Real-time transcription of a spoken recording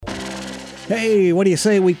Hey, what do you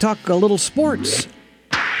say we talk a little sports?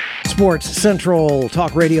 Sports Central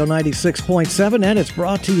Talk Radio 96.7, and it's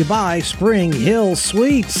brought to you by Spring Hill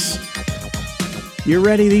Suites. You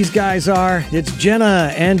ready? These guys are. It's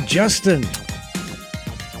Jenna and Justin.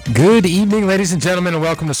 Good evening, ladies and gentlemen, and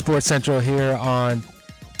welcome to Sports Central here on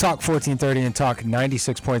Talk 1430 and Talk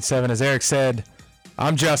 96.7. As Eric said,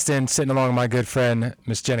 I'm Justin, sitting along with my good friend,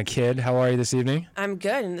 Miss Jenna Kidd. How are you this evening? I'm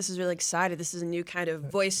good, and this is really excited. This is a new kind of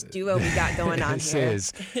voice duo we got going on This here.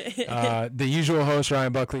 is. The usual host,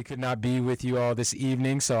 Ryan Buckley, could not be with you all this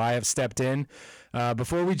evening, so I have stepped in.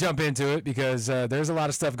 Before we jump into it, because there's a lot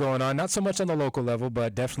of stuff going on, not so much on the local level,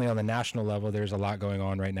 but definitely on the national level, there's a lot going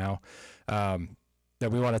on right now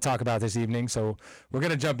that we want to talk about this evening. So we're going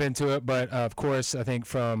to jump into it. But, of course, I think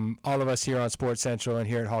from all of us here on Sports Central and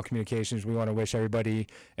here at Hall Communications, we want to wish everybody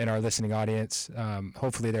in our listening audience,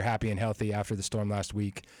 hopefully they're happy and healthy after the storm last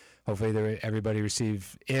week. Hopefully everybody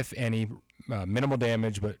received, if any, minimal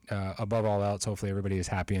damage, but above all else, hopefully everybody is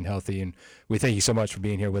happy and healthy. And we thank you so much for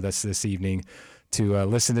being here with us this evening to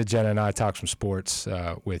listen to Jenna and I talk some sports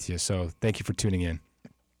with you. So thank you for tuning in.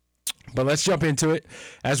 But let's jump into it.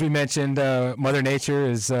 As we mentioned, Mother Nature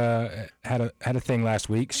is had a thing last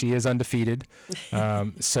week. She is undefeated.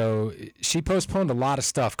 So she postponed a lot of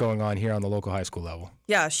stuff going on here on the local high school level.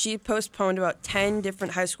 Yeah, she postponed about 10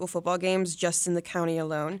 different high school football games just in the county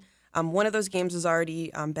alone. One of those games has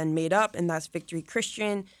already been made up, and that's Victory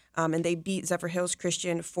Christian. And they beat Zephyr Hills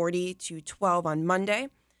Christian 40-12 on Monday.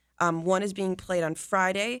 One is being played on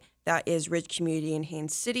Friday. That is Ridge Community in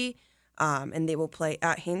Haines City. And they will play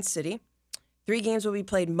at Haines City. 3 games will be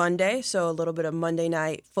played Monday, so a little bit of Monday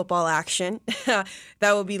night football action.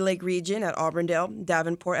 That will be Lake Region at Auburndale,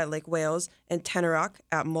 Davenport at Lake Wales, and Tenorock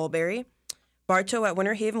at Mulberry. Bartow at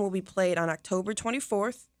Winter Haven will be played on October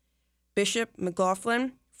 24th. Bishop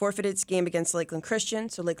McLaughlin forfeited its game against Lakeland Christian,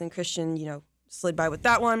 so Lakeland Christian, slid by with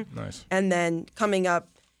that one. Nice. And then coming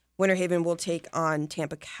up, Winter Haven will take on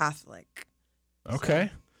Tampa Catholic.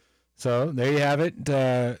 Okay. So there you have it.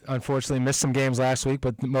 Unfortunately, missed some games last week,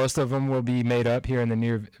 but most of them will be made up here in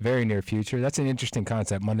the very near future. That's an interesting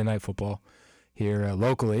concept, Monday Night Football here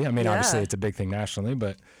locally. I mean, Obviously it's a big thing nationally,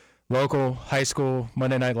 but local, high school,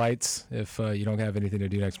 Monday Night Lights. If you don't have anything to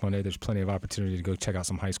do next Monday, there's plenty of opportunity to go check out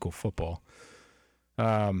some high school football.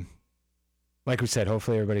 Like we said,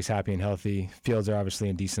 hopefully everybody's happy and healthy. Fields are obviously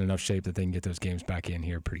in decent enough shape that they can get those games back in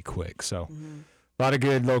here pretty quick. So. Mm-hmm. A lot of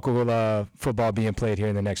good local football being played here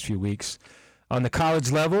in the next few weeks. On the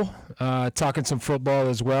college level, talking some football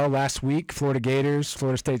as well. Last week, Florida Gators,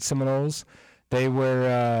 Florida State Seminoles, they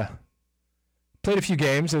were played a few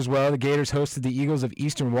games as well. The Gators hosted the Eagles of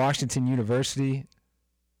Eastern Washington University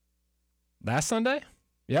last Sunday.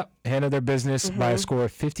 Yep, handled their business by a score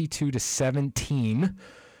of 52-17.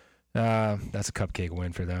 That's a cupcake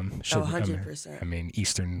win for them. 100%. I mean,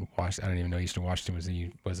 Eastern Washington. I don't even know Eastern Washington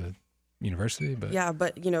was a university, but yeah,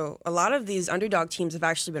 but a lot of these underdog teams have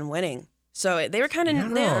actually been winning, so they were kind of.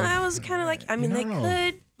 I was kind of like, I mean, they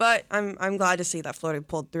could, but I'm glad to see that Florida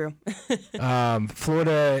pulled through.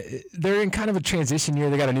 Florida, they're in kind of a transition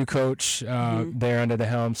year. They got a new coach there under the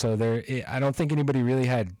helm, so I don't think anybody really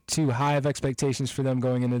had too high of expectations for them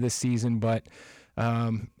going into this season, but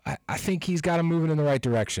I think he's got them moving in the right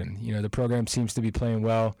direction. The program seems to be playing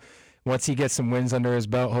well. Once he gets some wins under his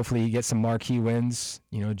belt, hopefully he gets some marquee wins.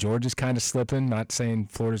 Georgia's kind of slipping. Not saying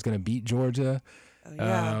Florida's going to beat Georgia.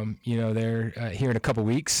 Oh, yeah. They're here in a couple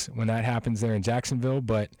weeks when that happens there in Jacksonville.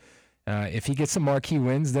 But if he gets some marquee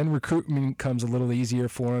wins, then recruitment comes a little easier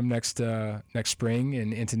for him next spring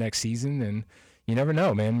and into next season. And you never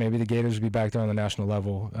know, man. Maybe the Gators will be back there on the national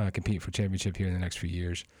level, compete for championship here in the next few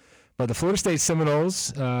years. But the Florida State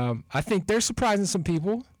Seminoles, I think they're surprising some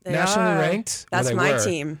people. They nationally are. ranked. That's my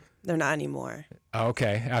team. They're not anymore. Oh,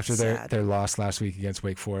 okay. After their loss last week against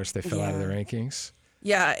Wake Forest, they fell out of the rankings.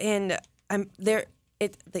 Yeah, and the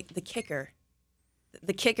kicker.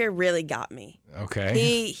 The kicker really got me.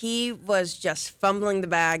 Okay. He was just fumbling the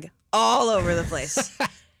bag all over the place. All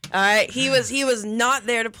right, he was not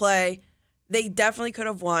there to play. They definitely could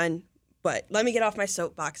have won, but let me get off my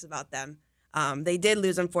soapbox about them. They did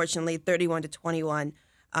lose, unfortunately, 31-21.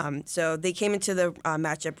 So they came into the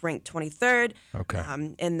matchup ranked 23rd. Okay.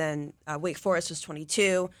 And then Wake Forest was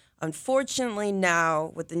 22. Unfortunately,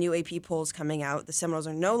 now with the new AP polls coming out, the Seminoles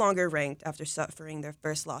are no longer ranked after suffering their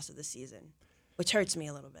first loss of the season, which hurts me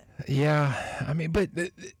a little bit. Yeah, I mean, but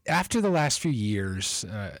after the last few years,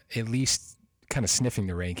 at least kind of sniffing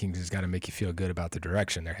the rankings has got to make you feel good about the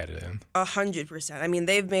direction they're headed in. 100%. I mean,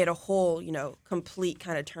 they've made a whole, complete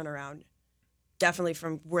kind of turnaround, definitely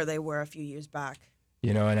from where they were a few years back.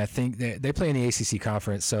 You know, and I think they play in the ACC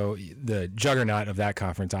conference, so the juggernaut of that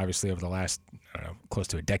conference, obviously, over the last, I don't know, close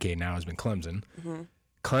to a decade now, has been Clemson. Mm-hmm.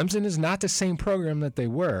 Clemson is not the same program that they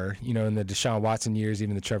were, you know, in the Deshaun Watson years,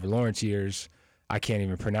 even the Trevor Lawrence years. I can't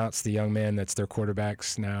even pronounce the young man that's their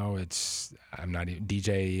quarterbacks now. I'm not even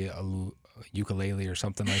DJ Ukulele or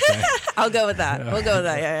something like that. I'll go with that. We'll go with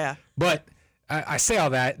that. Yeah. But I say all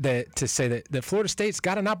that to say that Florida State's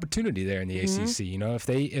got an opportunity there in the ACC. You know, if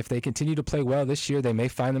they continue to play well this year, they may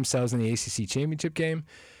find themselves in the ACC championship game.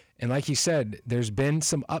 And like you said, there's been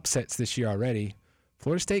some upsets this year already.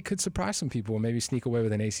 Florida State could surprise some people and maybe sneak away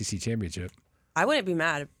with an ACC championship. I wouldn't be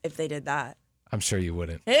mad if they did that. I'm sure you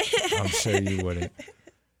wouldn't.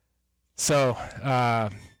 So,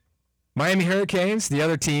 Miami Hurricanes, the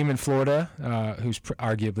other team in Florida, who's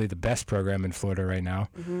arguably the best program in Florida right now.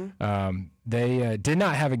 Mm-hmm. They did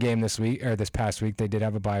not have a game this past week. They did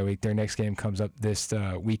have a bye week. Their next game comes up this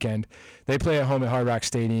weekend. They play at home at Hard Rock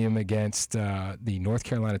Stadium against the North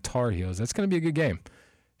Carolina Tar Heels. That's going to be a good game.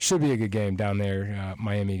 Should be a good game down there,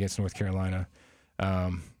 Miami against North Carolina.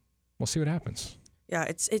 We'll see what happens. Yeah,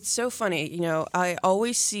 it's so funny. You know, I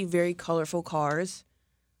always see very colorful cars.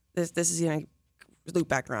 This is going to loop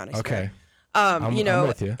back around. Okay. I'm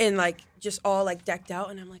with you. And like just all like decked out,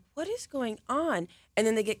 and I'm like, what is going on? And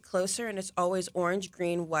then they get closer, and it's always orange,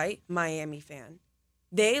 green, white. Miami fan.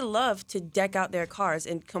 They love to deck out their cars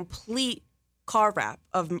in complete car wrap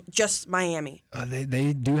of just Miami.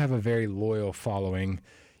 They do have a very loyal following.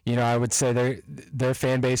 You know, I would say their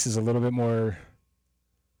fan base is a little bit more,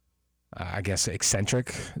 I guess,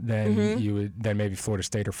 eccentric than than maybe Florida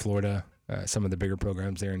State or Florida. Some of the bigger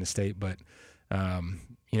programs there in the state, but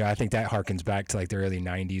you know, I think that harkens back to like the early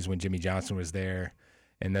 '90s when Jimmy Johnson was there,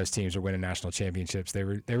 and those teams were winning national championships. They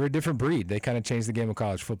were a different breed. They kind of changed the game of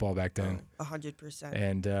college football back then. 100%.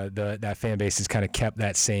 And that fan base has kind of kept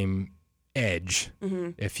that same edge,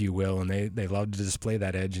 if you will, and they love to display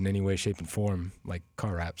that edge in any way, shape, and form, like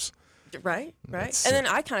car wraps. Right. And then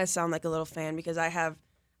I kind of sound like a little fan because I'm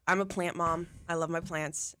a plant mom. I love my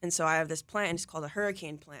plants, and so I have this plant, and it's called a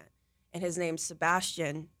hurricane plant. And his name's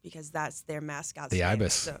Sebastian because that's their mascot. The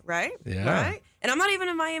Ibis. So, right? Yeah. Right? And I'm not even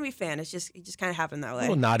a Miami fan. It just kind of happened that way.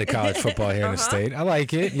 Well, not a college football here in the state. I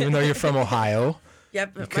like it, even though you're from Ohio.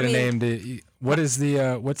 Yep. You could have named it. What's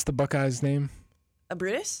the Buckeye's name?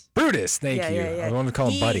 Brutus? Brutus, thank you. Yeah. I wanted to call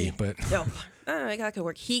him Buddy, but. No, that could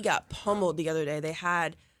work. He got pummeled the other day. They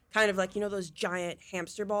had kind of like, those giant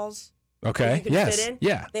hamster balls? Okay. Yes. Fit in.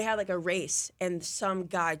 Yeah. They had like a race, and some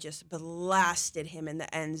guy just blasted him in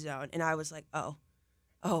the end zone, and I was like, "Oh,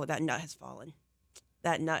 that nut has fallen.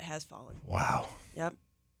 That nut has fallen." Wow. Yep.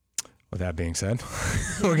 With that being said,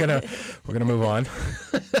 we're gonna move on.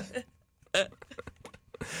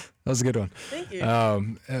 That was a good one. Thank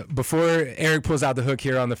you. Before Eric pulls out the hook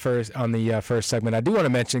here on the first segment, I do want to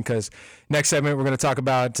mention, because next segment we're going to talk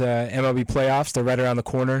about MLB playoffs. They're right around the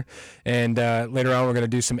corner, and later on we're going to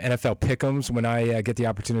do some NFL pick'ems. When I get the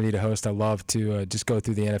opportunity to host, I love to just go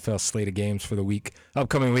through the NFL slate of games for the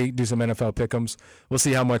upcoming week, do some NFL pick'ems. We'll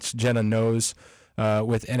see how much Jenna knows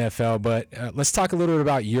with NFL, but let's talk a little bit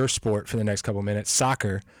about your sport for the next couple minutes.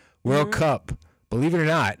 Soccer, World Cup. Believe it or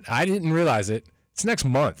not, I didn't realize it. It's next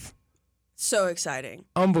month. So exciting.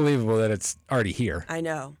 Unbelievable that it's already here. I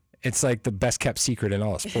know. It's like the best kept secret in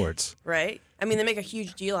all of sports. Right? I mean, they make a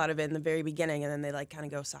huge deal out of it in the very beginning, and then they like kind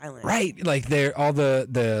of go silent. Right. Like all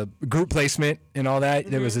the group placement and all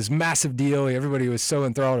that. There was this massive deal. Everybody was so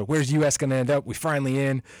enthralled. Where's U.S. going to end up? We finally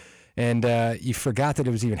in. And you forgot that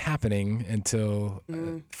it was even happening until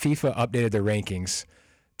FIFA updated their rankings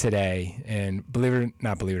today. And believe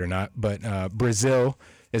it or not, but Brazil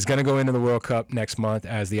is going to go into the World Cup next month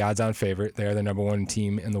as the odds-on favorite. They're the number one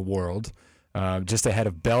team in the world, just ahead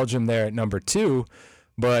of Belgium there at number 2.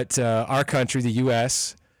 But our country, the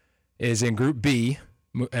U.S., is in Group B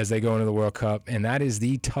as they go into the World Cup, and that is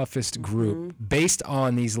the toughest group based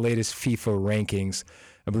on these latest FIFA rankings.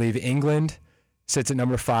 I believe England sits at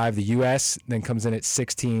number 5, the U.S. then comes in at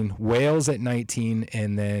 16, Wales at 19,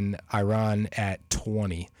 and then Iran at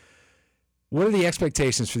 20. What are the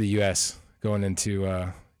expectations for the U.S. going into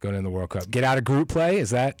the World Cup? Get out of group play? Is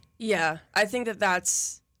that? Yeah, I think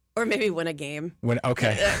that's, or maybe win a game.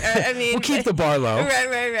 Okay. I mean, we'll keep the bar low.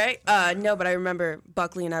 Right. No, but I remember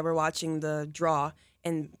Buckley and I were watching the draw,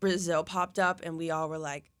 and Brazil popped up, and we all were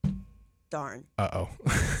like, darn. Uh-oh.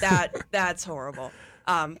 That's horrible.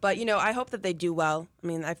 But, I hope that they do well. I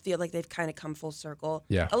mean, I feel like they've kind of come full circle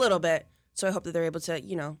a little bit. So I hope that they're able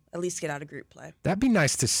to, at least get out of group play. That'd be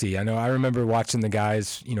nice to see. I remember watching the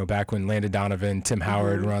guys, back when Landon Donovan, Tim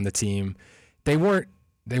Howard were on the team. They weren't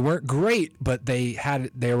They weren't great, but they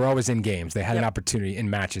were always in games. They had an opportunity in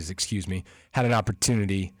matches, had an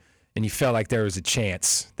opportunity, and you felt like there was a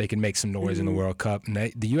chance they could make some noise in the World Cup. And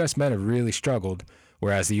the U.S. men have really struggled,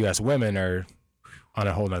 whereas the U.S. women are on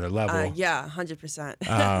a whole nother level.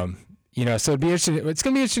 100%. So it'd be interesting. It's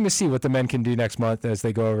going to be interesting to see what the men can do next month as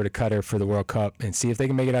they go over to Qatar for the World Cup and see if they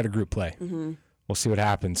can make it out of group play. Mm-hmm. We'll see what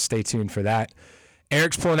happens. Stay tuned for that.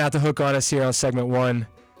 Eric's pulling out the hook on us here on segment 1.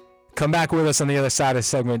 Come back with us on the other side of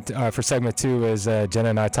segment 2 as Jenna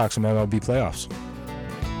and I talk some MLB playoffs.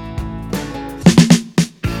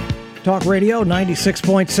 Talk Radio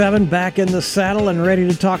 96.7, back in the saddle and ready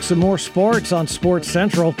to talk some more sports on Sports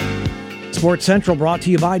Central. Sports Central brought to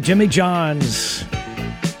you by Jimmy John's.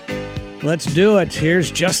 Let's do it. Here's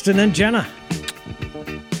Justin and Jenna.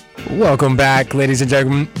 Welcome back, ladies and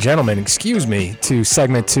gentlemen, to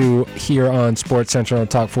segment 2 here on Sports Central on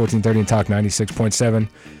Talk 1430 and Talk 96.7.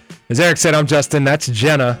 As Eric said, I'm Justin, that's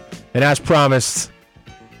Jenna, and as promised,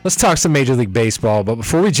 let's talk some Major League Baseball. But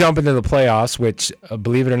before we jump into the playoffs, which,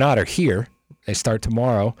 believe it or not, are here, they start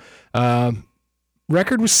tomorrow,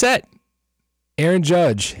 record was set. Aaron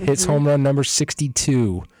Judge hits home run number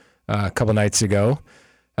 62 a couple nights ago.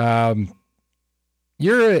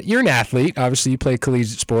 You're an athlete. Obviously, you play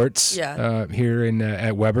collegiate sports here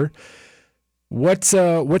at Weber. What's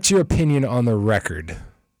your opinion on the record?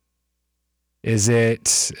 Is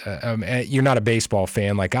it you're not a baseball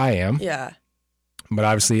fan like I am? Yeah. But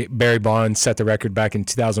obviously, Barry Bonds set the record back in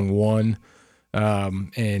 2001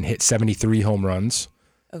 and hit 73 home runs.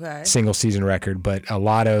 Okay. Single season record. But a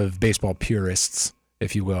lot of baseball purists,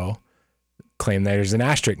 if you will, claim that there's an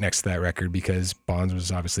asterisk next to that record because Bonds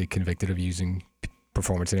was obviously convicted of using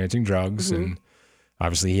performance-enhancing drugs, and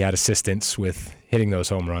obviously he had assistance with hitting those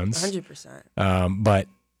home runs. 100%.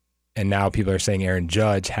 And now people are saying Aaron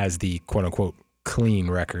Judge has the quote-unquote clean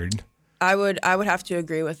record. I would have to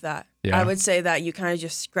agree with that. Yeah. I would say that you kind of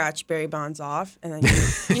just scratch Barry Bonds off, and then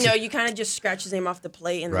you kind of just scratch his name off the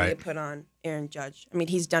plate, and then you put on Aaron Judge. I mean,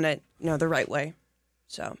 he's done it, the right way.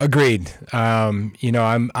 So agreed. I've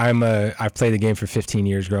played the game for 15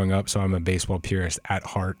 years growing up, so I'm a baseball purist at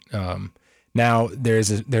heart. Now there's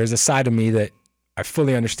a side of me that I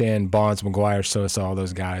fully understand. Bonds, McGuire, Sosa, all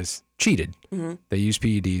those guys cheated. Mm-hmm. They used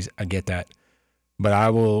PEDs. I get that, but I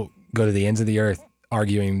will go to the ends of the earth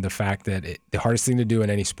arguing the fact that the hardest thing to do in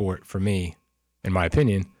any sport, for me, in my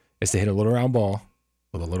opinion, is to hit a little round ball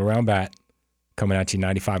with a little round bat coming at you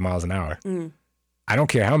 95 miles an hour. Mm. I don't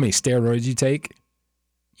care how many steroids you take.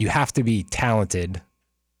 You have to be talented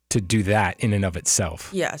to do that in and of itself.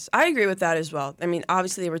 Yes, I agree with that as well. I mean,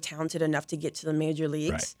 obviously they were talented enough to get to the major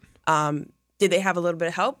leagues. Right. Did they have a little bit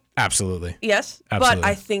of help? Absolutely. Yes. Absolutely. But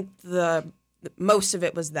I think the most of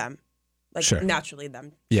it was them. Naturally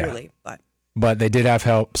them. Yeah. Truly. But they did have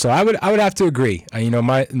help. So I would have to agree.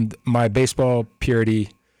 My baseball purity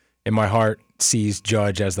in my heart sees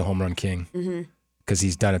Judge as the home run king because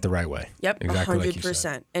he's done it the right way. Yep, exactly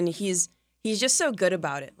 100%. And he's just so good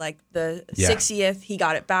about it. Like the 60th, he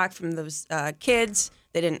got it back from those kids.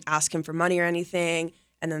 They didn't ask him for money or anything.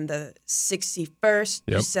 And then the 61st,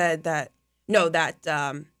 you said that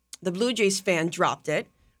the Blue Jays fan dropped it,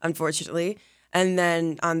 unfortunately. And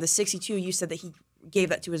then on the 62, you said that he gave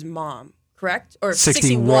that to his mom, correct? Or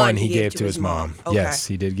 61 he gave to his mom. Okay. Yes,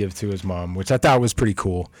 he did give to his mom, which I thought was pretty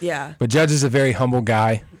cool. Yeah. But Judge is a very humble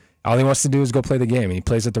guy. All he wants to do is go play the game, and he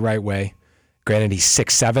plays it the right way. Granted, he's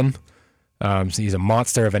 6'7", so he's a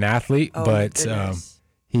monster of an athlete, but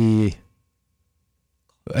it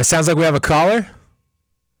sounds like we have a caller.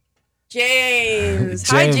 James.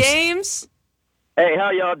 Hi, James. Hey,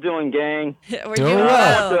 how y'all doing, gang? We're doing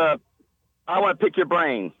well. I want to pick your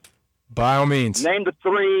brain. By all means. Name the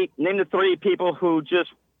three people who just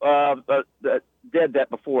did that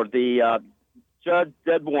before. The Judge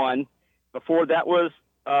did one. Before that was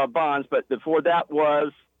Bonds, but before that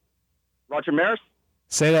was Roger Maris.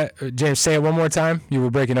 Say that, James. Say it one more time. You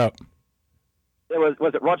were breaking up. Was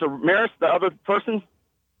it Roger Maris, the other person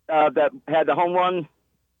that had the home run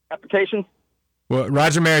application? Well,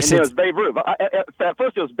 Roger Maris. And it was Babe Ruth. At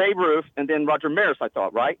first, it was Babe Ruth, and then Roger Maris. I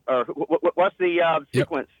thought, right? Or what's the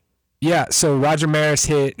sequence? Yeah. So Roger Maris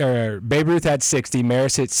Babe Ruth had 60.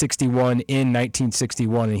 Maris hit 61 in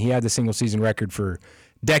 1961, and he had the single season record for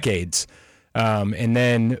decades. And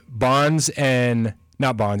then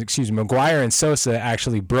McGuire and Sosa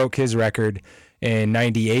actually broke his record in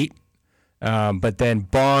 98. But then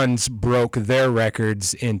Bonds broke their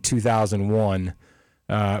records in 2001.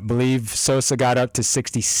 I believe Sosa got up to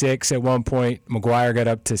 66 at one point. McGuire got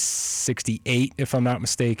up to 68, if I'm not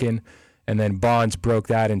mistaken. And then Bonds broke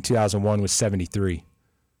that in 2001 with 73.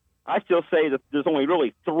 I still say that there's only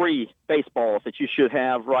really 3 baseballs that you should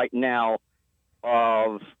have right now.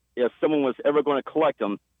 If someone was ever going to collect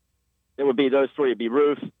them, it would be those 3. It'd be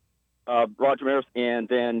Ruth, Roger Maris, and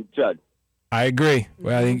then Judd. I agree.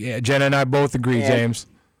 Well, I think Jenna and I both agree, James.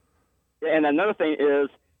 And another thing is,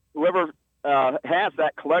 whoever has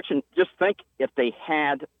that collection, just think if they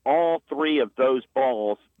had all 3 of those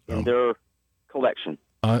balls in their collection.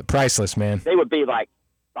 Priceless, man. They would be like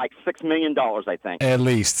 $6 million, I think. At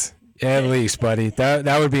least, buddy.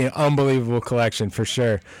 That would be an unbelievable collection for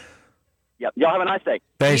sure. Yep. Y'all have a nice day.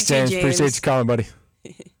 Thanks, You too, James. Appreciate you calling, buddy.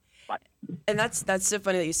 Bye. And that's so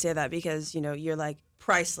funny that you say that because, you're like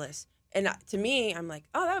priceless. And to me, I'm like,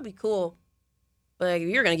 oh, that would be cool. But like, if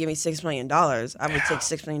you're going to give me $6 million, I would take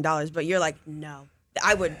 $6 million. But you're like, no.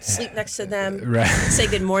 I would sleep next to them, Right. say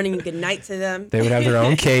good morning and good night to them. They would have their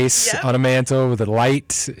own case Yep. on a mantle with a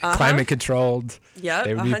light, climate controlled. Yep,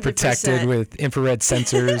 They would be 100%. protected with infrared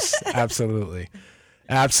sensors. Absolutely.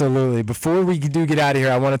 Before we do get out of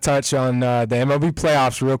here, I want to touch on the MLB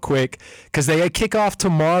playoffs real quick because they kick off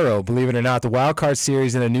tomorrow, believe it or not, the Wild Card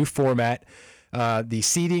Series in a new format. The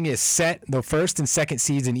seeding is set. The first and second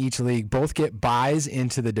seeds in each league both get buys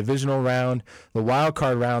into the divisional round. The wild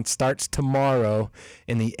card round starts tomorrow.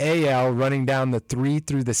 In the AL, running down the 3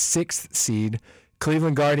 through the 6th seed,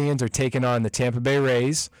 Cleveland Guardians are taking on the Tampa Bay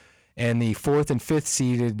Rays. And the 4th and 5th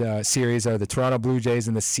seeded series are the Toronto Blue Jays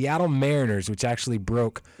and the Seattle Mariners, which actually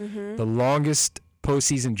broke the longest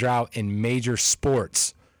postseason drought in major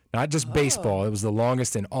sports. Not just baseball. It was the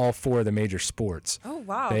longest in all 4 of the major sports. Oh,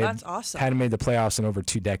 wow. They That's awesome. Hadn't made the playoffs in over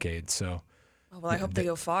 2 decades. So Well, I hope they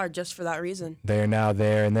go far just for that reason. they are now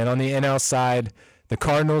there. And then on the NL side, the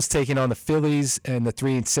Cardinals taking on the Phillies in the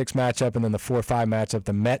 3 and 6 matchup, and then the 4-5 matchup,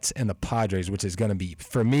 the Mets and the Padres, which is going to be,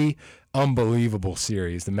 for me, unbelievable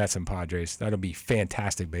series, the Mets and Padres. That'll be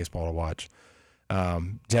fantastic baseball to watch.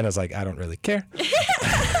 Jenna's like, I don't really care.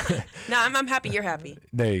 No, I'm happy you're happy.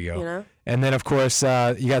 There you go. You know? And then, of course,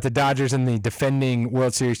 you got the Dodgers and the defending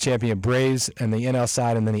World Series champion Braves and the NL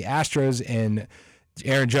side, and then the Astros and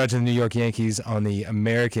Aaron Judge and the New York Yankees on the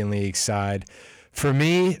American League side. For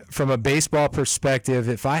me, from a baseball perspective,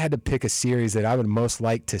 if I had to pick a series that I would most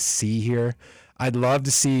like to see here, I'd love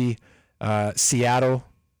to see Seattle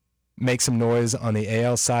make some noise on the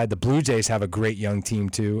AL side. The Blue Jays have a great young team,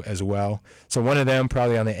 too, as well. So one of them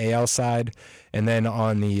probably on the AL side. And then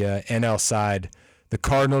on the NL side, the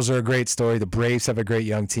Cardinals are a great story. The Braves have a great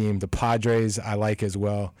young team. The Padres I like as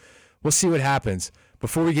well. We'll see what happens.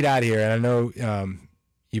 Before we get out of here, and I know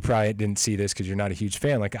you probably didn't see this because you're not a huge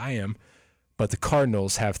fan like I am, but the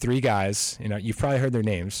Cardinals have 3 guys. You've probably heard their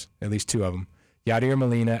names, at least 2 of them. Yadier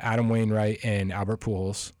Molina, Adam Wainwright, and Albert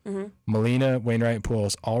Pujols. Molina, Wainwright, and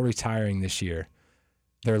Pujols all retiring this year.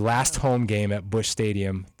 Their last home game at Busch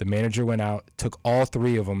Stadium, the manager went out, took all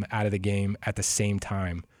 3 of them out of the game at the same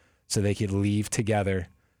time so they could leave together.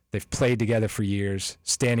 They've played together for years.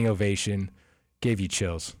 Standing ovation. Gave you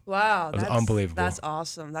chills. Wow. It was unbelievable. That's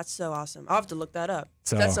awesome. That's so awesome. I'll have to look that up.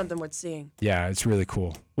 So, that's something worth seeing. Yeah, it's really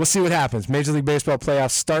cool. We'll see what happens. Major League Baseball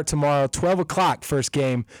playoffs start tomorrow, 12 o'clock, first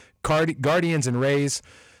game. Guardians and Rays.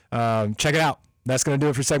 Check it out. That's going to do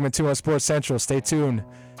it for segment 2 on Sports Central. Stay tuned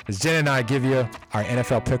as Jen and I give you our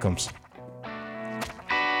NFL pick'ems.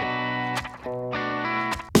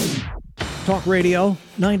 Talk Radio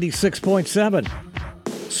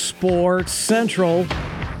 96.7. Sports Central.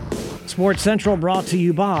 Sports Central brought to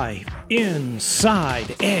you by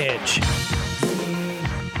Inside Edge.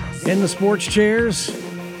 In the sports chairs,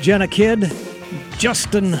 Jenna Kidd,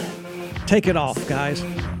 Justin. Take it off, guys.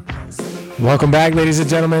 Welcome back, ladies and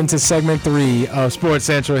gentlemen, to segment 3 of Sports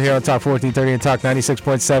Central here on Talk 1430 and Talk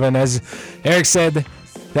 96.7. As Eric said,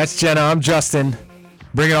 that's Jenna. I'm Justin,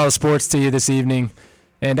 bringing all the sports to you this evening.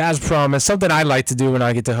 And as promised, something I like to do when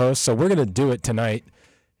I get to host, so we're going to do it tonight,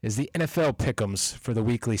 is the NFL Pick'ems for the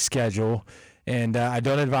weekly schedule. And I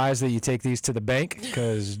don't advise that you take these to the bank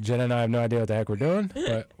because Jenna and I have no idea what the heck we're doing,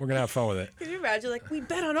 but we're going to have fun with it. Can you imagine? Like, we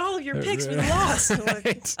bet on all of your picks, we lost.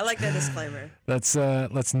 Right. I like that disclaimer. Let's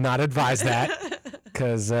not advise that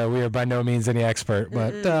because we are by no means any expert,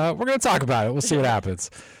 but we're going to talk about it. We'll see what happens.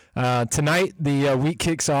 Tonight, the week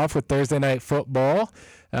kicks off with Thursday Night Football.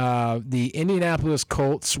 The Indianapolis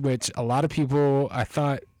Colts, which a lot of people, I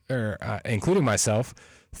thought, or including myself,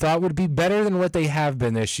 thought would be better than what they have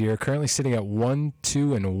been this year, currently sitting at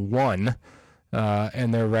 1-2-1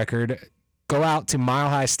 in their record, go out to Mile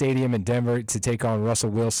High Stadium in Denver to take on Russell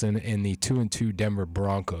Wilson in the 2-2 Denver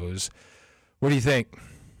Broncos. What do you think?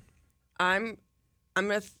 I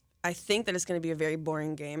think that it's going to be a very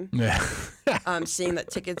boring game. Yeah. Seeing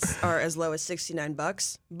that tickets are as low as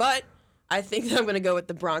 $69, but I think that I'm going to go with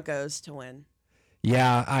the Broncos to win.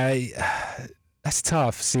 Yeah, that's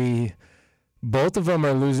tough. See, both of them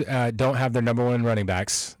are don't have their number one running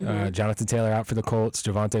backs. Jonathan Taylor out for the Colts.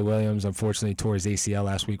 Javonte Williams, unfortunately, tore his ACL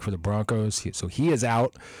last week for the Broncos, so he is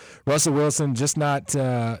out. Russell Wilson just not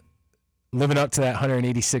living up to that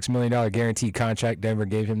 $186 million guaranteed contract Denver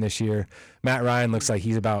gave him this year. Matt Ryan looks like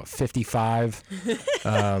he's about 55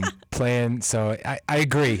 playing. So I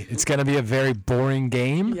agree. It's going to be a very boring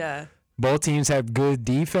game. Yeah. Both teams have good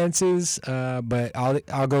defenses, but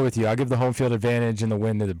I'll go with you. I'll give the home field advantage and the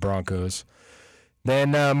win to the Broncos.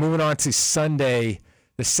 Then moving on to Sunday,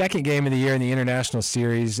 the second game of the year in the International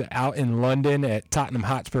Series out in London at Tottenham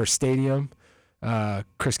Hotspur Stadium.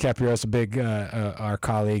 Chris Capriosa, big our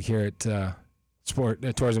colleague here at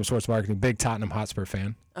Tourism Sports Marketing, big Tottenham Hotspur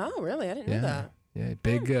fan. Oh, really? I didn't know that. Yeah,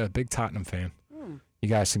 big Tottenham fan. You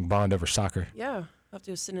guys can bond over soccer. Yeah. I'll have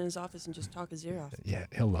to sit in his office and just talk his ear off. Yeah,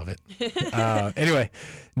 he'll love it. Anyway,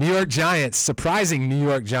 New York Giants, surprising New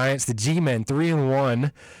York Giants, the G-Men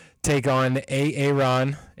 3-1, take on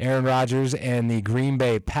Aaron Rodgers and the Green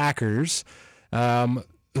Bay Packers,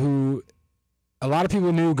 who a lot of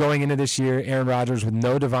people knew going into this year, Aaron Rodgers with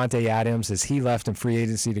no Davante Adams as he left in free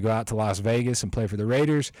agency to go out to Las Vegas and play for the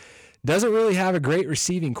Raiders. Doesn't really have a great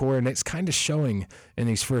receiving core, and it's kind of showing in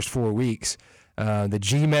these first 4 weeks. The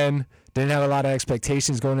G-Men didn't have a lot of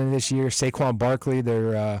expectations going into this year. Saquon Barkley,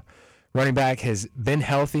 their running back, has been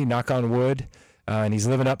healthy, knock on wood, and he's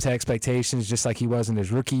living up to expectations just like he was in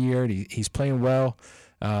his rookie year. He's playing well.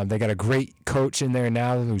 They got a great coach in there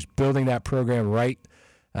now who's building that program right.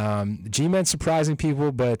 G-Men surprising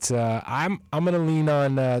people, but I'm going to lean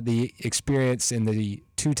on the experience in the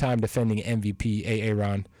two-time defending MVP,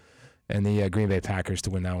 Aaron, and the Green Bay Packers to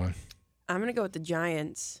win that one. I'm going to go with the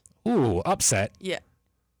Giants. Ooh, upset. Yeah.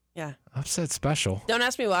 Upset special. Don't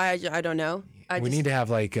ask me why. I don't know. We need to have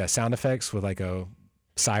like sound effects with like a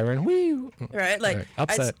siren. Woo! Right? Like, right.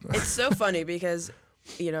 Upset. It's so funny because,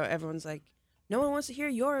 everyone's like, no one wants to hear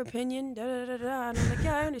your opinion. Da, da, da, da. And I'm like,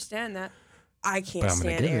 yeah, I understand that. I can't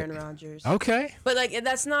stand Aaron Rodgers. Okay. But like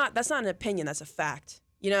that's not an opinion, that's a fact.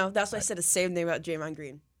 That's why I said the same thing about Draymond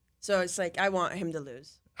Green. So it's like I want him to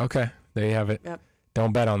lose. Okay. There you have it. Yep.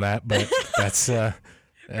 Don't bet on that, but that's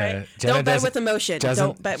right? Don't bet with emotion.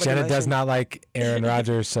 Don't bet with emotion. Jenna does not like Aaron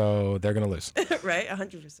Rodgers, so they're going to lose. Right?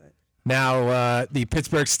 100%. Now, the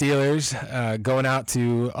Pittsburgh Steelers going out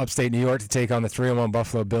to upstate New York to take on the 3-1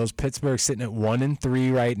 Buffalo Bills. Pittsburgh sitting at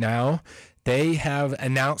 1-3 right now. They have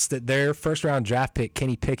announced that their first-round draft pick,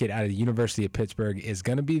 Kenny Pickett, out of the University of Pittsburgh, is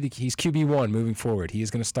going to be he's QB1 moving forward. He is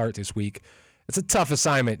going to start this week. It's a tough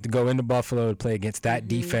assignment to go into Buffalo to play against that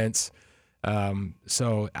defense.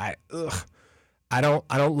 So I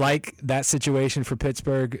don't like that situation for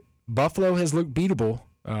Pittsburgh. Buffalo has looked beatable.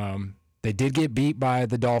 They did get beat by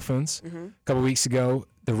the Dolphins a couple weeks ago.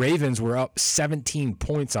 The Ravens were up 17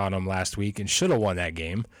 points on them last week and should have won that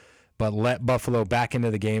game, but let Buffalo back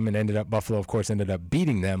into the game and Buffalo, of course, ended up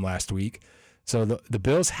beating them last week. So the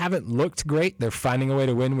Bills haven't looked great. They're finding a way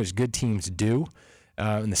to win, which good teams do.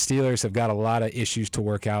 And the Steelers have got a lot of issues to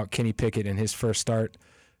work out. Kenny Pickett in his first start.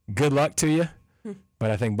 Good luck to you,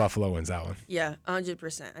 but I think Buffalo wins that one. Yeah,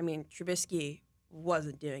 100%. I mean, Trubisky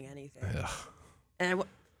wasn't doing anything.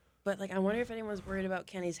 But I wonder if anyone's worried about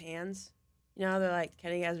Kenny's hands. They're like,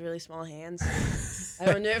 Kenny has really small hands. I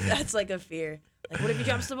wonder if that's like a fear. Like, what if he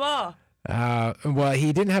drops the ball? Well,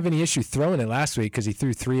 he didn't have any issue throwing it last week because he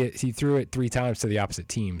threw it 3 times to the opposite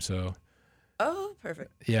team. So. Oh,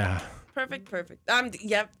 perfect. Yeah. Perfect.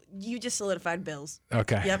 Yep. You just solidified Bills.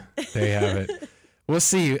 Okay. Yep. There you have it. We'll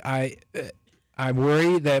see. I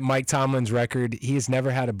worry that Mike Tomlin's record. He has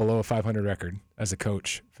never had a below a 500 record as a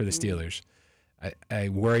coach for the Steelers. I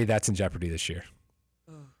worry that's in jeopardy this year.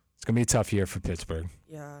 It's going to be a tough year for Pittsburgh.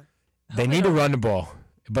 Yeah. They need to run the ball,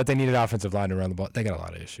 but they need an offensive line to run the ball. They got a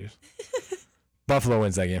lot of issues. Buffalo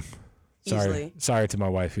wins that game. Sorry to my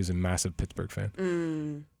wife, who's a massive Pittsburgh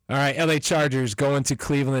fan. All right, LA Chargers going to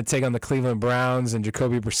Cleveland to take on the Cleveland Browns and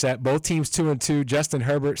Jacoby Brissett. Both teams 2-2. Justin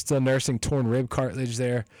Herbert still nursing torn rib cartilage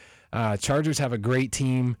there. Chargers have a great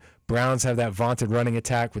team. Browns have that vaunted running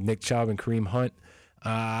attack with Nick Chubb and Kareem Hunt.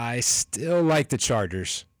 I still like the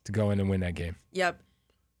Chargers to go in and win that game. Yep.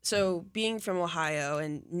 So being from Ohio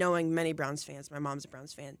and knowing many Browns fans, my mom's a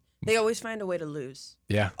Browns fan, they always find a way to lose.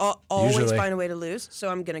 Yeah. Always usually find a way to lose. So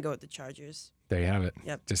I'm going to go with the Chargers. There you have it.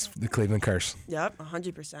 Yep. Just the Cleveland curse. Yep,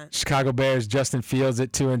 100%. Chicago Bears, Justin Fields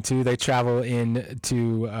at 2-2. They travel in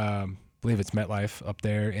to, I believe it's MetLife up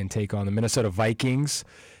there, and take on the Minnesota Vikings.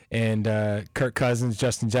 And Kirk Cousins,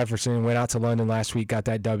 Justin Jefferson went out to London last week, got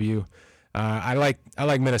that W. I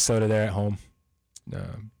like Minnesota there at home.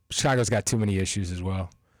 Chicago's got too many issues as well.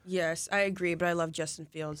 Yes, I agree, but I love Justin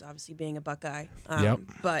Fields, obviously being a Buckeye. Yep.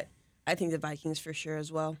 But I think the Vikings for sure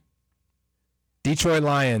as well. Detroit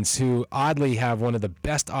Lions, who oddly have one of the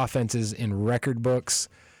best offenses in record books,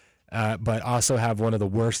 but also have one of the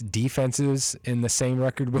worst defenses in the same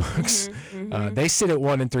record books. They sit at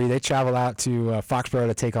 1-3. They travel out to Foxborough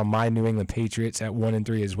to take on my New England Patriots at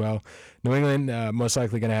 1-3 as well. New England most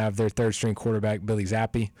likely going to have their third-string quarterback Billy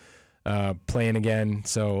Zappi playing again.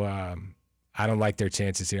 So I don't like their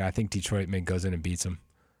chances here. I think Detroit goes in and beats them.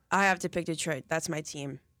 I have to pick Detroit. That's my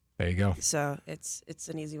team. There you go. So it's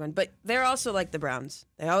an easy one. But they're also like the Browns.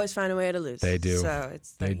 They always find a way to lose. They do. So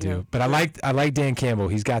They do. But I like Dan Campbell.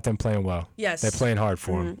 He's got them playing well. Yes. They're playing hard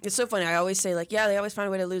for him. It's so funny. I always say, like, yeah, they always find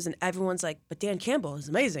a way to lose, and everyone's like, but Dan Campbell is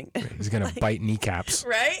amazing. He's going to bite kneecaps.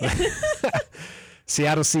 Right?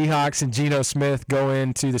 Seattle Seahawks and Geno Smith go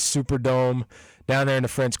into the Superdome down there in the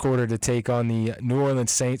French Quarter to take on the New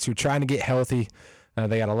Orleans Saints, who are trying to get healthy.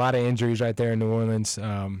 They got a lot of injuries right there in New Orleans. That's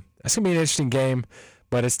going to be an interesting game,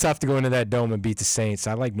 but it's tough to go into that dome and beat the Saints.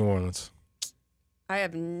 I like New Orleans. I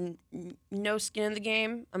have no skin in the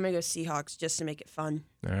game. I'm going to go Seahawks just to make it fun.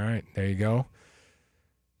 All right, there you go.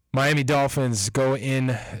 Miami Dolphins go in,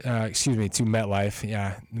 to MetLife.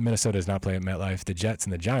 Yeah, Minnesota does not play at MetLife. The Jets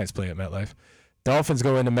and the Giants play at MetLife. Dolphins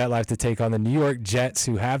go into MetLife to take on the New York Jets,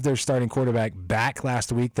 who have their starting quarterback back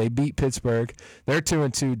last week. They beat Pittsburgh. They're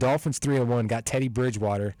 2-2. Dolphins 3-1. Got Teddy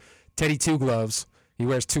Bridgewater. Teddy two gloves. He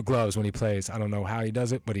wears two gloves when he plays. I don't know how he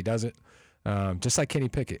does it, but he does it. Just like Kenny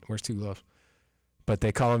Pickett wears two gloves. But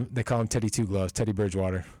they call him Teddy two gloves. Teddy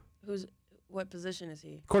Bridgewater. What position is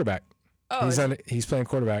he? Quarterback. Oh, he's playing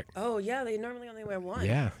quarterback. Oh yeah, they normally only wear one.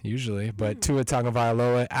 Yeah, usually. But Tua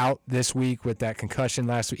Tagovailoa out this week with that concussion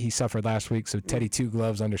last week. He suffered last week, so Teddy two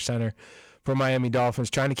gloves under center for Miami Dolphins,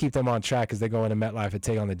 trying to keep them on track as they go into MetLife and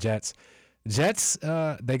take on the Jets. Jets,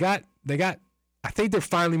 they got. I think they're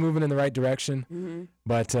finally moving in the right direction.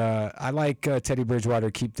 But I like Teddy Bridgewater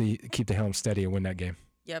keep the helm steady and win that game.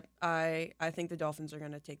 Yep, I think the Dolphins are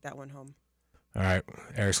going to take that one home. All right,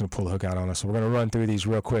 Eric's going to pull the hook out on us, so we're going to run through these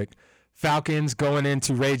real quick. Falcons going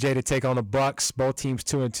into Ray J to take on the Bucs. Both teams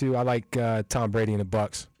 2-2. I like Tom Brady and the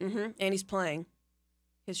Bucs. And he's playing.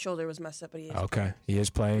 His shoulder was messed up, but he is. Okay, he is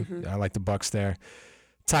playing. I like the Bucs there.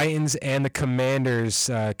 Titans and the Commanders.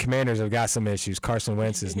 Commanders have got some issues. Carson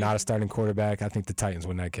Wentz is not a starting quarterback. I think the Titans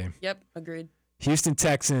win that game. Yep, agreed. Houston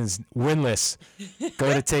Texans, winless,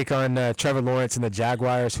 go to take on Trevor Lawrence and the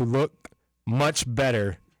Jaguars, who look much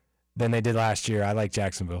better than they did last year. I like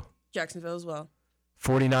Jacksonville. Jacksonville as well.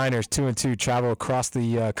 49ers 2-2 travel across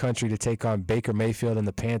the country to take on Baker Mayfield and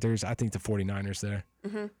the Panthers. I think the 49ers there.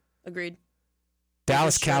 Agreed.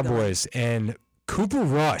 Dallas Cowboys and Cooper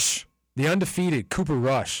Rush, the undefeated Cooper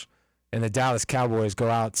Rush, and the Dallas Cowboys go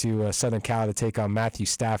out to Southern Cal to take on Matthew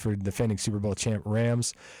Stafford, defending Super Bowl champ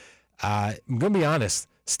Rams. I'm going to be honest.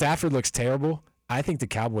 Stafford looks terrible. I think the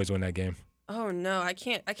Cowboys win that game. Oh, no. I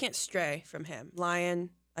can't stray from him. Lion,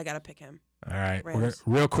 I got to pick him. All right.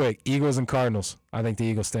 Real quick, Eagles and Cardinals. I think the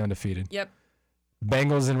Eagles stay undefeated. Yep.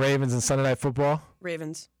 Bengals and Ravens in Sunday Night Football.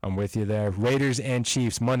 Ravens. I'm with you there. Raiders and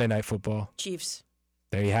Chiefs, Monday Night Football. Chiefs.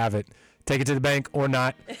 There you have it. Take it to the bank or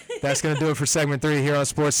not. That's going to do it for segment 3 here on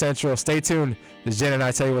Sports Central. Stay tuned. This is Jen and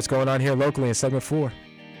I tell you what's going on here locally in segment 4.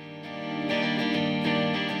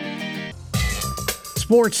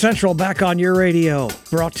 Sports Central back on your radio.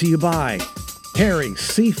 Brought to you by Harry's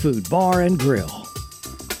Seafood Bar and Grill.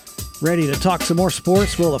 Ready to talk some more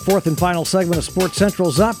sports? Well, the fourth and final segment of Sports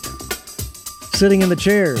Central's up. Sitting in the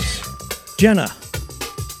chairs, Jenna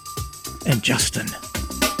and Justin.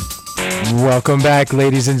 Welcome back,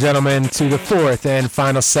 ladies and gentlemen, to the fourth and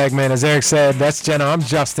final segment. As Eric said, that's Jenna. I'm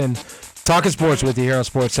Justin. Talking sports with you here on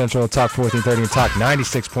Sports Central, Talk 1430 and Talk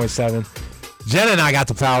 96.7. Jenna and I got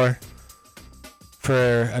the power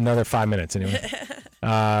for another 5 minutes anyway.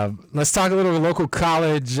 Let's talk a little local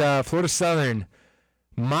college. Florida Southern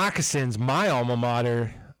Moccasins, my alma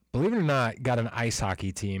mater, believe it or not, got an ice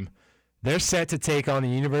hockey team. They're set to take on the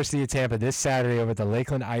University of Tampa this Saturday over at the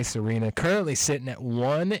Lakeland Ice Arena, currently sitting at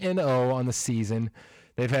 1-0 on the season.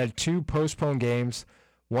 They've had 2 postponed games,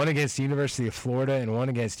 one against the University of Florida and one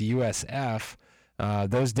against USF.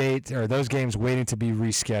 Those games waiting to be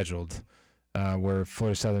rescheduled, where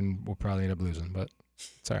Florida Southern will probably end up losing, but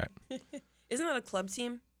it's all right. Isn't that a club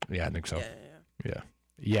team? Yeah, I think so.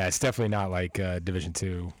 Yeah, it's definitely not like Division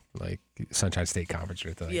II, like Sunshine State Conference or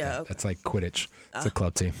anything like that. Okay. That's like Quidditch. It's a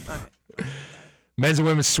club team. All right. Men's and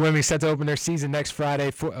women's swimming set to open their season next Friday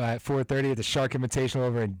at 4:30 at the Shark Invitational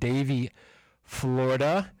over in Davie,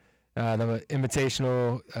 Florida. The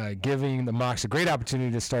Invitational giving the Mocs a great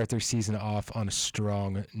opportunity to start their season off on a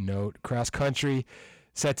strong note. Cross country,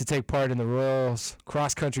 set to take part in the Royals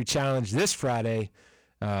Cross Country Challenge this Friday.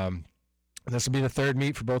 This will be the third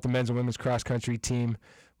meet for both the men's and women's cross country team,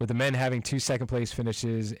 with the men having 2 second-place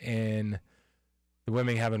finishes and the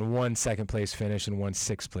women having 1 second-place finish and 1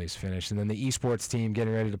 sixth-place finish. And then the esports team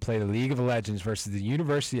getting ready to play the League of Legends versus the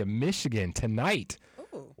University of Michigan tonight.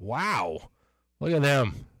 Ooh. Wow. Look at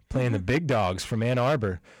them playing the big dogs from Ann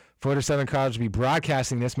Arbor. Florida Southern College will be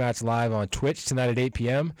broadcasting this match live on Twitch tonight at 8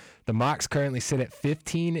 p.m. The Mocs currently sit at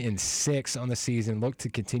 15-6 on the season. Look to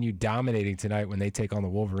continue dominating tonight when they take on the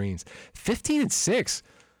Wolverines. 15-6.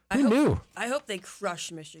 Who knew? I hope they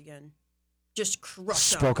crush Michigan. Just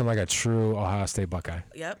crush them. Spoken like a true Ohio State Buckeye.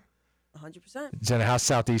 Yep, 100%. Jenna, how's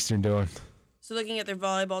Southeastern doing? So looking at their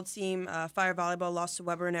volleyball team, Fire Volleyball lost to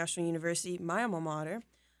Weber National University, my alma mater.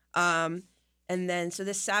 And then, so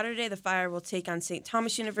this Saturday, the Fire will take on St.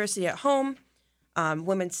 Thomas University at home.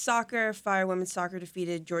 Women's soccer, Fire women's soccer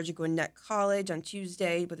defeated Georgia Gwinnett College on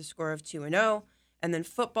Tuesday with a score of 2-0. And then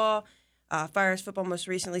football, Fire's football most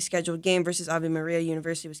recently scheduled game versus Ave Maria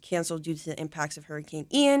University was canceled due to the impacts of Hurricane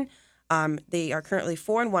Ian. They are currently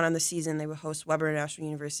 4-1 on the season. They will host Weber National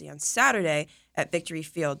University on Saturday at Victory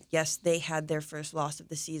Field. Yes, they had their first loss of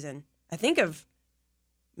the season. I think of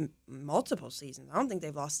multiple seasons. I don't think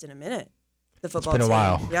they've lost in a minute. The football It's been a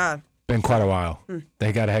while. Yeah. Been quite a while.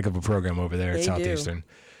 They got a heck of a program over there at Southeastern.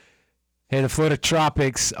 Hey, the Florida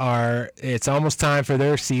Tropics it's almost time for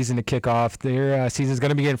their season to kick off. Their season is going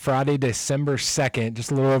to begin Friday, December 2nd,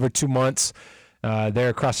 just a little over 2 months. They're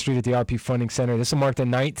across the street at the RP Funding Center. This will mark the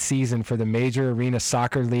 9th season for the Major Arena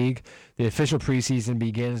Soccer League. The official preseason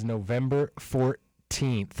begins November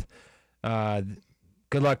 14th.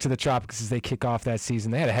 Good luck to the Tropics as they kick off that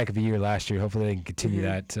season. They had a heck of a year last year. Hopefully they can continue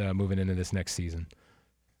that moving into this next season.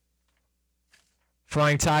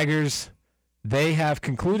 Flying Tigers, they have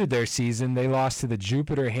concluded their season. They lost to the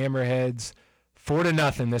Jupiter Hammerheads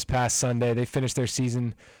 4-0 this past Sunday. They finished their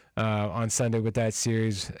season on Sunday with that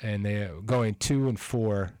series, and they're going 2-4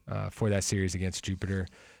 for that series against Jupiter.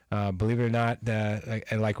 Believe it or not,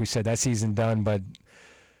 like we said, that season done, but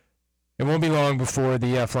it won't be long before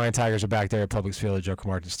the Flying Tigers are back there at Publix Field at Joker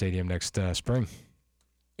Martin Stadium next spring.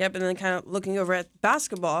 Yep, and then kind of looking over at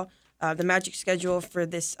basketball, the Magic schedule for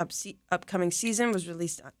this upcoming season was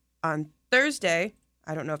released on Thursday.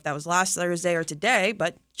 I don't know if that was last Thursday or today,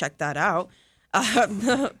 but check that out.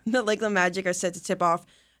 The Lakeland Magic are set to tip off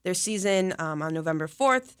their season on November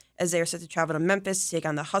 4th as they are set to travel to Memphis to take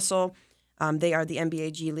on the Hustle. They are the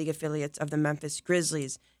NBA G League affiliates of the Memphis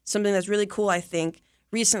Grizzlies. Something that's really cool, I think,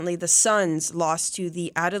 recently the Suns lost to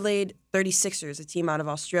the Adelaide 36ers, a team out of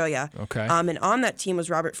Australia. Okay. And on that team was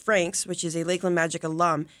Robert Franks, which is a Lakeland Magic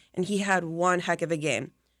alum, and he had one heck of a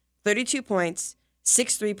game. 32 points,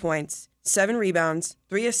 6 3-points, 7 rebounds,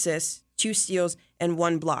 3 assists, 2 steals, and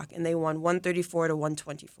 1 block, and they won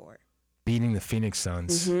 134-124. Beating the Phoenix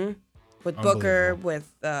Suns. Mm-hmm. With Booker,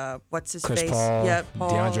 with what's his Chris face? Paul, Yep,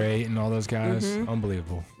 Paul. DeAndre Ayton, all those guys.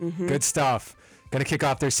 Unbelievable. Good stuff. Going to kick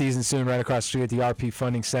off their season soon right across the street at the RP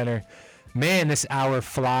Funding Center. Man, this hour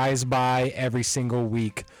flies by every single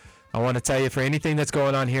week. I want to tell you, for anything that's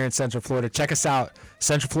going on here in Central Florida, check us out,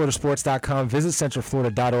 centralfloridasports.com. Visit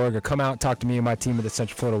centralflorida.org or come out and talk to me and my team at the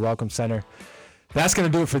Central Florida Welcome Center. That's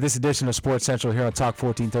going to do it for this edition of Sports Central here on Talk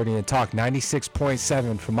 1430 and Talk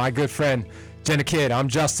 96.7. For my good friend, Jenna Kidd, I'm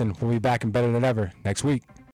Justin. We'll be back and better than ever next week.